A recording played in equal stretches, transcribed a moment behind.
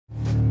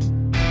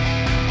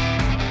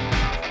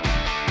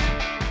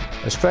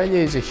Australia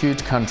is a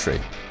huge country,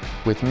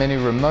 with many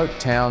remote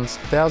towns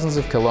thousands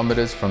of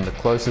kilometres from the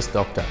closest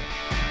doctor.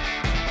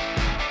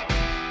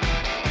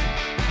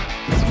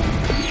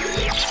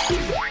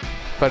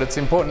 But it's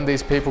important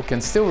these people can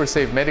still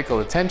receive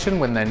medical attention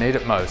when they need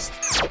it most.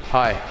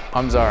 Hi,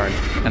 I'm Zoran,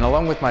 and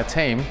along with my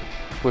team,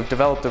 we've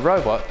developed a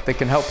robot that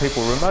can help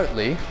people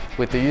remotely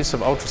with the use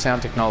of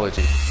ultrasound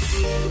technology.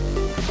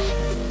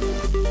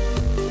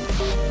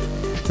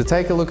 To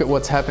take a look at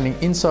what's happening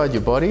inside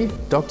your body,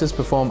 doctors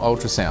perform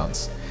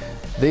ultrasounds.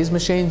 These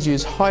machines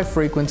use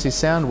high-frequency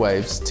sound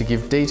waves to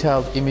give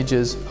detailed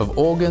images of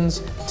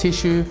organs,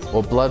 tissue,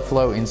 or blood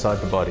flow inside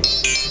the body.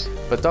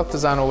 But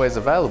doctors aren't always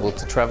available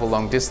to travel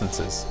long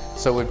distances,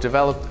 so we've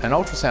developed an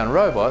ultrasound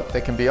robot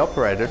that can be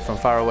operated from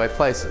faraway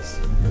places.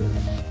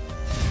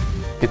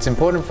 It's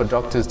important for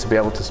doctors to be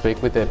able to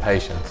speak with their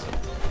patients,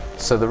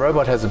 so the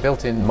robot has a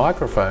built-in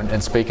microphone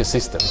and speaker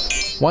system.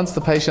 Once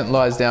the patient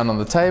lies down on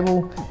the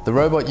table, the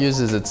robot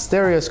uses its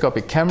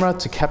stereoscopic camera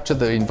to capture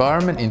the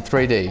environment in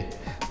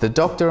 3D. The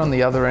doctor on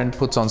the other end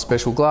puts on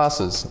special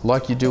glasses,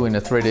 like you do in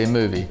a 3D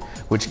movie,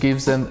 which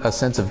gives them a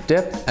sense of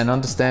depth and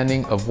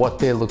understanding of what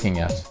they're looking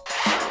at.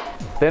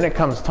 Then it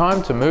comes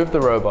time to move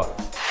the robot.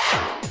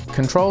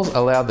 Controls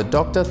allow the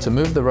doctor to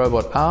move the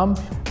robot arm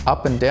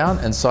up and down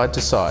and side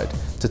to side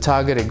to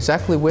target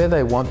exactly where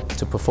they want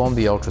to perform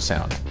the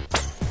ultrasound.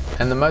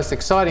 And the most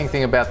exciting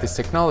thing about this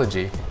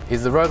technology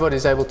is the robot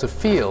is able to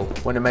feel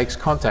when it makes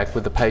contact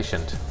with the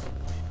patient.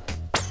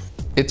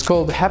 It's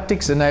called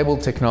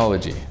haptics-enabled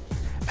technology,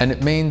 and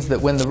it means that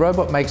when the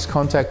robot makes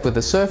contact with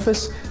the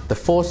surface, the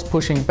force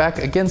pushing back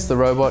against the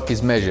robot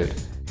is measured,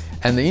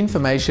 and the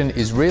information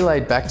is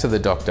relayed back to the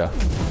doctor.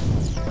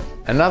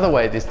 Another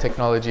way this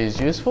technology is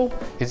useful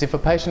is if a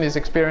patient is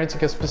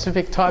experiencing a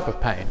specific type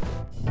of pain.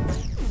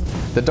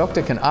 The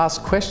doctor can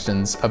ask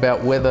questions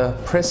about whether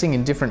pressing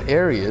in different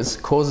areas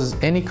causes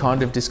any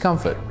kind of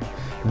discomfort.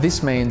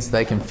 This means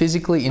they can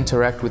physically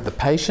interact with the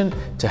patient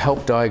to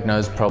help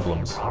diagnose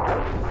problems.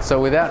 So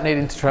without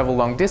needing to travel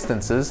long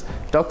distances,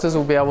 doctors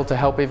will be able to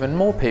help even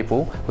more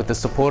people with the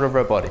support of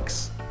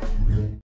robotics.